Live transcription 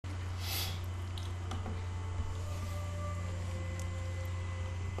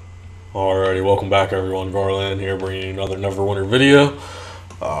Alrighty, welcome back everyone. Garland here, bringing you another Neverwinter video.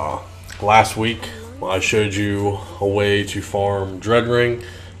 Last week, I showed you a way to farm Dread Ring.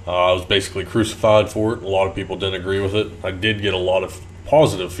 I was basically crucified for it. A lot of people didn't agree with it. I did get a lot of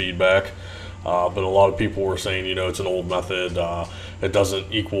positive feedback, but a lot of people were saying, you know, it's an old method. It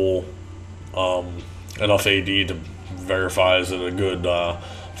doesn't equal enough AD to verify as it a good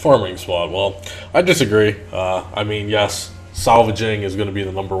farming spot. Well, I disagree. I mean, yes, salvaging is going to be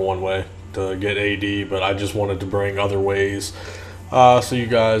the #1 way to get AD, but I just wanted to bring other ways so you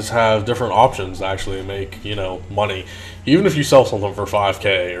guys have different options to actually make, you know, money. Even if you sell something for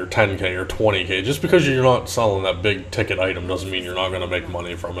 5K or 10K or 20K, just because you're not selling that big ticket item doesn't mean you're not going to make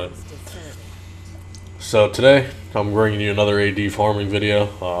money from it. So today, I'm bringing you another AD farming video.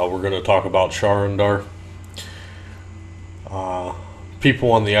 We're going to talk about Sharandar.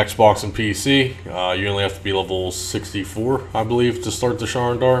 People on the Xbox and PC, you only have to be level 64, I believe, to start the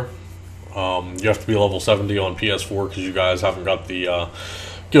Sharandar. You have to be level 70 on PS4 because you guys haven't got the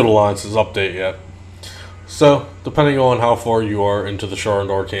Guild Alliance's update yet. So, depending on how far you are into the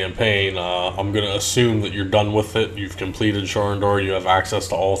Sharandar campaign, I'm going to assume that you're done with it. You've completed Sharandar, you have access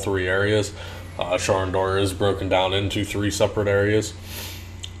to all 3 areas. Sharandar is broken down into 3 separate areas.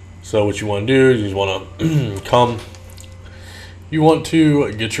 So what you want to do is you want to you want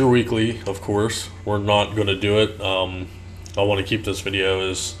to get your weekly, of course. We're not going to do it. I want to keep this video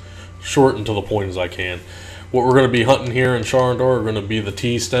as short and to the point as I can. What we're going to be hunting here in Sharandar are going to be the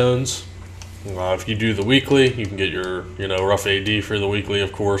T-stones. If you do the weekly, you can get your, you know, rough AD for the weekly,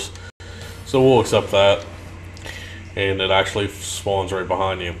 of course. So we'll accept that. And it actually spawns right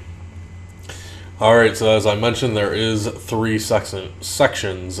behind you. Alright, so as I mentioned, there is 3 sections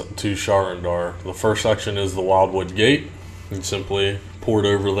to Sharandar. The first section is the Wildwood Gate. You simply port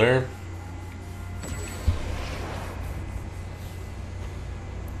over there.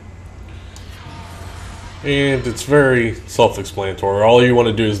 And it's very self-explanatory. All you want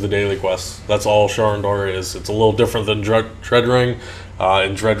to do is the daily quests. That's all Sharandar is. It's a little different than Dread Ring.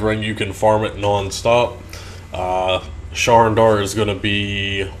 In Dread Ring, you can farm it non-stop. Sharandar is going to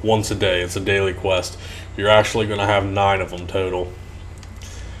be once a day. It's a daily quest. You're actually going to have 9 of them total.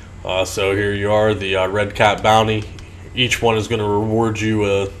 So here you are, the Red Cat Bounty. Each one is going to reward you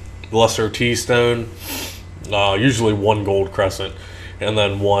a lesser T-stone, usually 1 gold crescent, and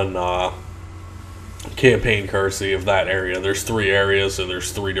then 1 campaign currency of that area. There's 3 areas, so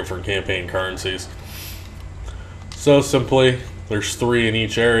there's 3 different campaign currencies. So simply, there's 3 in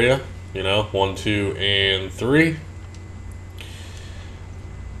each area, you know, 1, 2, and 3.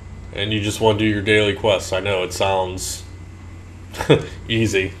 And you just want to do your daily quests. I know it sounds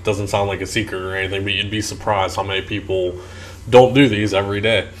easy, doesn't sound like a secret or anything, but you'd be surprised how many people don't do these every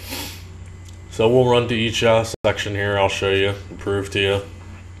day. So we'll run to each section here. I'll show you and prove to you.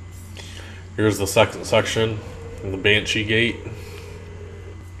 Here's the second section, the Banshee Gate.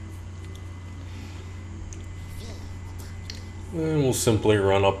 And we'll simply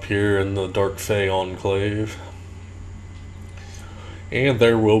run up here in the Dark Fae Enclave. And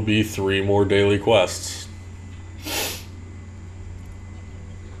there will be 3 more daily quests.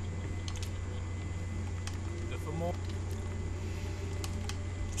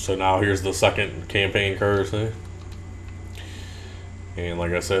 So now here's the second campaign currency. And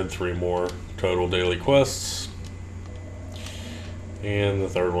like I said, 3 more total daily quests. And the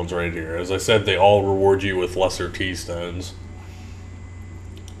third one's right here. As I said, they all reward you with lesser T-stones.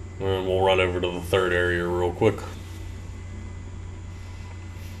 And we'll run over to the third area real quick.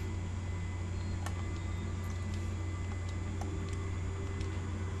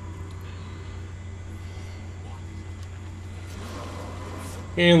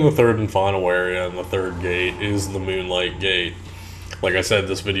 And the third and final area and the third gate is the Moonlight Gate. Like I said,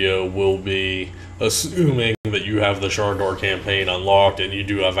 this video will be assuming that you have the Sharandar campaign unlocked and you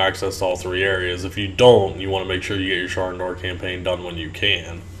do have access to all 3 areas. If you don't, you want to make sure you get your Sharandar campaign done when you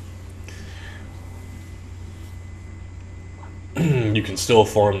can. You can still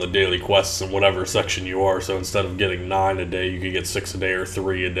farm the daily quests in whatever section you are, so instead of getting 9 a day, you could get 6 a day or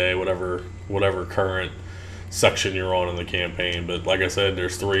 3 a day, whatever current section you're on in the campaign. But like I said,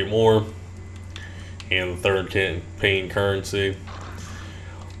 there's 3 more, and the third campaign currency,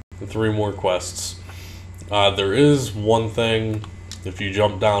 and 3 more quests. There is one thing, if you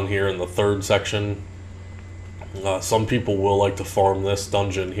jump down here in the third section, some people will like to farm this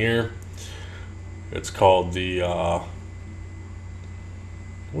dungeon here. It's called the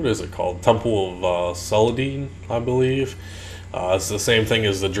what is it called? Temple of Celadine, I believe. It's the same thing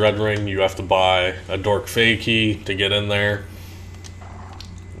as the Dread Ring. You have to buy a Dark Fae key to get in there.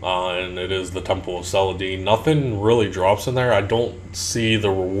 and it is the Temple of Celadine. Nothing really drops in there. I don't see the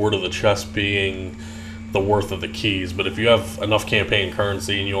reward of the chest being the worth of the keys, but if you have enough campaign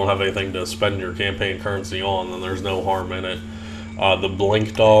currency and you don't have anything to spend your campaign currency on, then there's no harm in it. The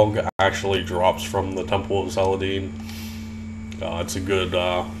Blink Dog actually drops from the Temple of Celadine. It's a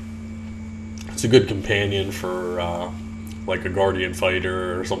good companion for like a Guardian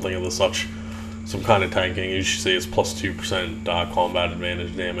Fighter or something of the such, some kind of tanking. You should see it's plus 2% combat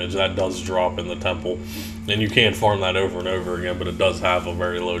advantage damage. That does drop in the Temple, and you can farm that over and over again, but it does have a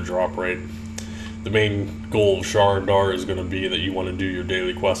very low drop rate. The main goal of Sharandar is going to be that you want to do your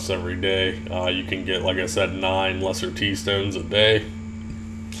daily quests every day. You can get, like I said, 9 lesser T-stones a day.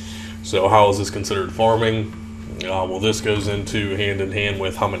 So how is this considered farming? Well, this goes into hand in hand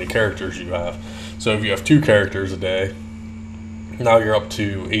with how many characters you have. So if you have 2 characters a day, now you're up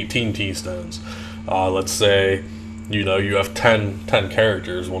to 18 T-stones. Let's say, you have 10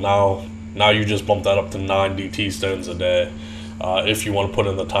 characters. Well, now you just bump that up to 90 T-stones a day. If you want to put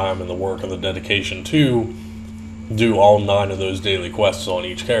in the time and the work and the dedication to do all 9 of those daily quests on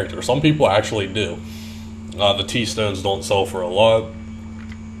each character. Some people actually do. The T-stones don't sell for a lot.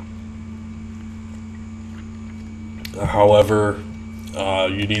 However,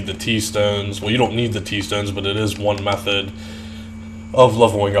 you need the T-stones. Well, you don't need the T-stones, but it is one method of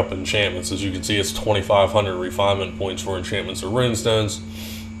leveling up enchantments. As you can see, it's 2,500 refinement points for enchantments or runestones.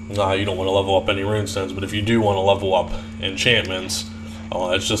 You don't want to level up any runestones, but if you do want to level up enchantments,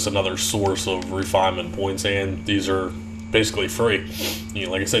 it's just another source of refinement points, and these are basically free.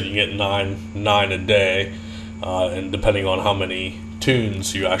 Like I said, you get 9 a day, and depending on how many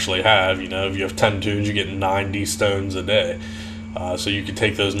tunes you actually have, if you have 10 tunes, you get 90 stones a day. So you can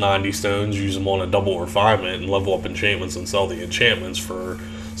take those 90 stones, use them on a double refinement, and level up enchantments and sell the enchantments for a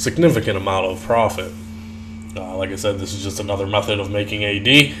significant amount of profit. Like I said, this is just another method of making AD.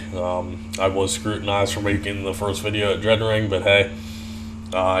 I was scrutinized for making the first video at Dreadring, but hey,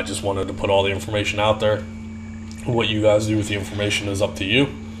 I just wanted to put all the information out there. What you guys do with the information is up to you.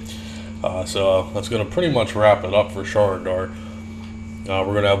 So that's going to pretty much wrap it up for Sharandar. We're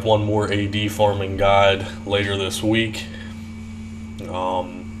going to have one more AD farming guide later this week.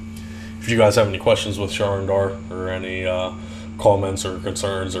 If you guys have any questions with Sharandar or any comments or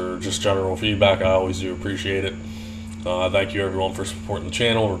concerns or just general feedback, I always do appreciate it. Thank you everyone for supporting the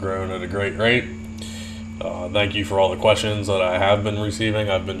channel. We're growing at a great rate. Thank you for all the questions that I have been receiving.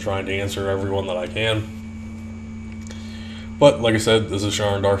 I've been trying to answer everyone that I can. But like I said, this is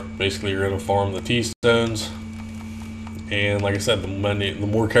Sharandar. Basically, you're going to farm the T-stones. And like I said, the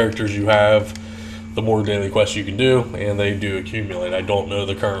more characters you have, the more daily quests you can do, and they do accumulate. I don't know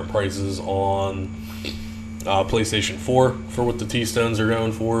the current prices on PlayStation 4 for what the T-stones are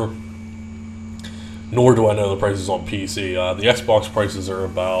going for, nor do I know the prices on PC. The Xbox prices are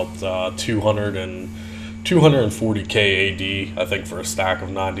about 240k AD, I think, for a stack of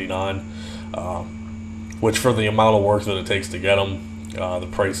 99, which for the amount of work that it takes to get them, the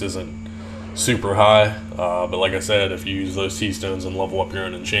price isn't super high. But like I said, if you use those T-stones and level up your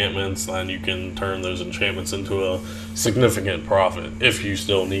own enchantments, then you can turn those enchantments into a significant profit if you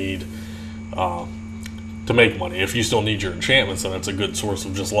still need to make money. If you still need your enchantments, then it's a good source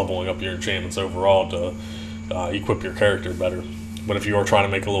of just leveling up your enchantments overall to equip your character better. But if you are trying to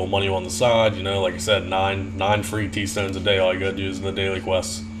make a little money on the side, like I said, 9 free T-stones a day, all you gotta do is in the daily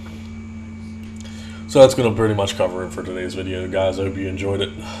quests. So that's going to pretty much cover it for today's video, guys. I hope you enjoyed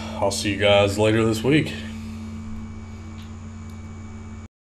it. I'll see you guys later this week.